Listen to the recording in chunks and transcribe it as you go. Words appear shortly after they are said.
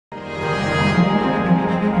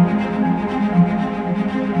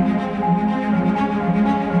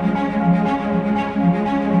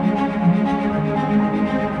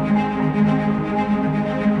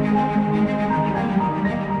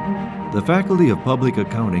Faculty of Public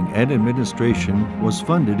Accounting and Administration was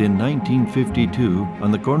funded in 1952 on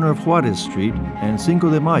the corner of Juarez Street and Cinco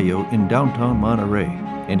de Mayo in downtown Monterey.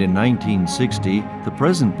 And in 1960, the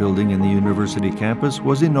present building in the university campus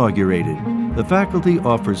was inaugurated. The faculty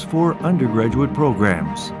offers 4 undergraduate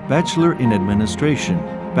programs: Bachelor in Administration,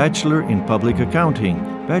 Bachelor in Public Accounting,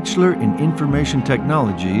 Bachelor in Information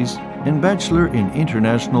Technologies, and Bachelor in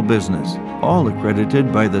International Business, all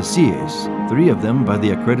accredited by the CIEES, 3 of them by the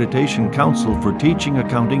Accreditation Council for Teaching,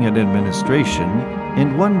 Accounting, and Administration,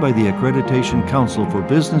 and 1 by the Accreditation Council for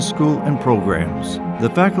Business School and Programs. The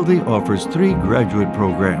faculty offers 3 graduate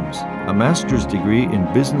programs: a master's degree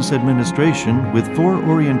in Business Administration with 4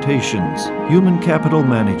 orientations: Human Capital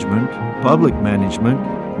Management, Public Management,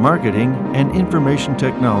 Marketing, and Information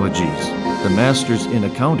Technologies. The Master's in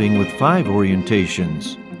Accounting with 5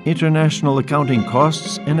 orientations: International Accounting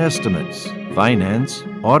Costs and Estimates, Finance,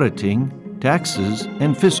 Auditing, Taxes,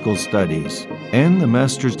 and Fiscal Studies, and the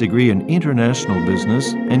Master's degree in International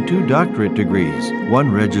Business and 2 doctorate degrees,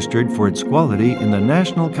 1 registered for its quality in the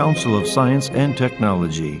National Council of Science and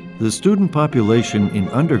Technology. The student population in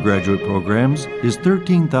undergraduate programs is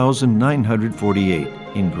 13,948.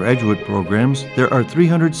 In graduate programs, there are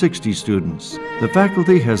 360 students. The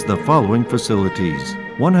faculty has the following facilities: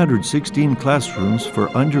 116 classrooms for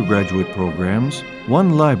undergraduate programs,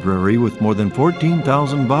 1 library with more than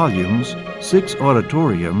 14,000 volumes, 6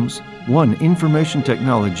 auditoriums, 1 information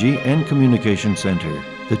technology and communication center.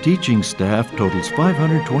 The teaching staff totals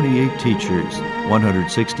 528 teachers,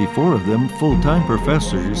 164 of them full-time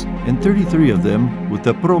professors, and 33 of them with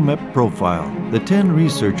the ProMEP profile. The 10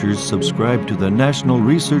 researchers subscribe to the National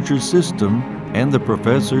Researchers System, and the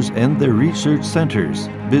professors and their research centers,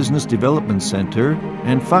 Business Development Center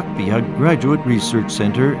and FACPYA Graduate Research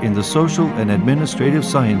Center in the Social and Administrative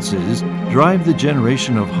Sciences, drive the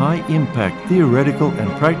generation of high-impact theoretical and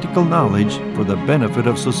practical knowledge for the benefit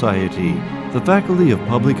of society. The Faculty of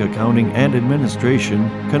Public Accounting and Administration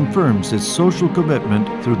confirms its social commitment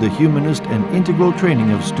through the humanist and integral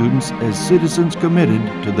training of students as citizens committed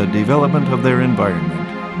to the development of their environment.